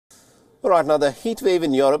Right now, the heat wave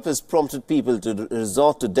in Europe has prompted people to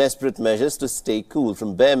resort to desperate measures to stay cool.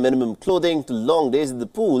 From bare minimum clothing to long days in the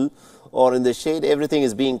pool or in the shade, everything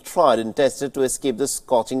is being tried and tested to escape the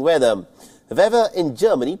scorching weather. However, in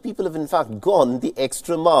Germany, people have in fact gone the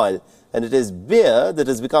extra mile, and it is beer that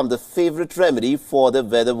has become the favorite remedy for the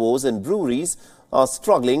weather woes, and breweries are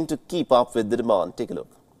struggling to keep up with the demand. Take a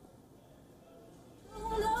look.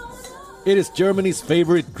 It is Germany's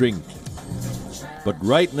favorite drink. But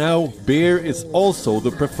right now, beer is also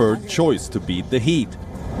the preferred choice to beat the heat.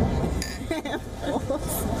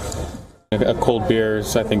 A cold beer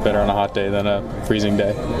is, I think, better on a hot day than a freezing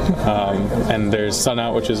day. And there's sun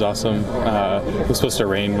out, which is awesome. It was supposed to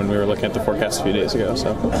rain when we were looking at the forecast a few days ago,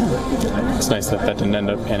 so it's nice that that didn't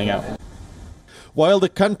end up panning out. While the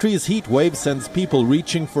country's heat wave sends people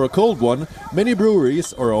reaching for a cold one, many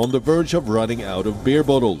breweries are on the verge of running out of beer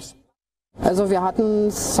bottles. There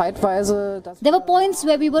were points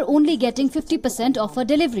where we were only getting 50% of our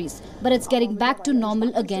deliveries, but it's getting back to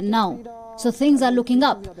normal again now. So things are looking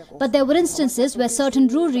up. But there were instances where certain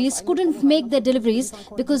breweries couldn't make their deliveries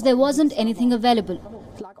because there wasn't anything available.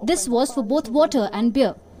 This was for both water and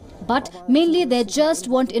beer. But mainly there just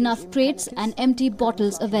weren't enough crates and empty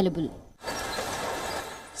bottles available.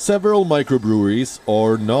 Several microbreweries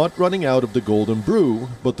are not running out of the golden brew,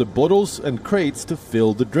 but the bottles and crates to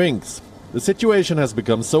fill the drinks. The situation has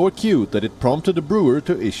become so acute that it prompted the brewer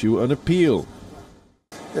to issue an appeal.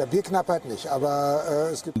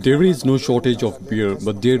 There is no shortage of beer,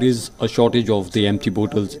 but there is a shortage of the empty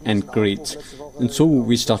bottles and crates. And so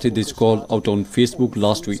we started this call out on Facebook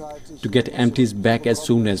last week to get empties back as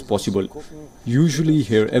soon as possible. Usually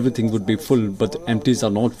here everything would be full, but the empties are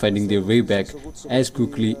not finding their way back as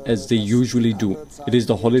quickly as they usually do. It is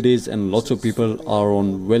the holidays and lots of people are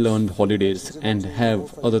on well-earned holidays and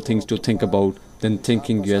have other things to think about than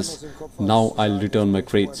thinking, yes, now I'll return my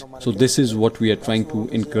crates. So this is what we are trying to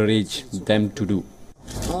encourage them to do.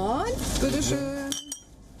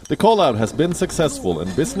 The call-out has been successful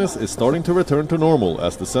and business is starting to return to normal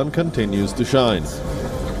as the sun continues to shine.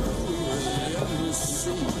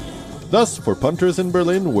 Thus, for punters in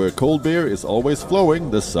Berlin, where cold beer is always flowing,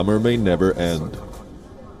 the summer may never end.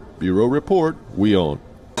 Bureau Report, WION.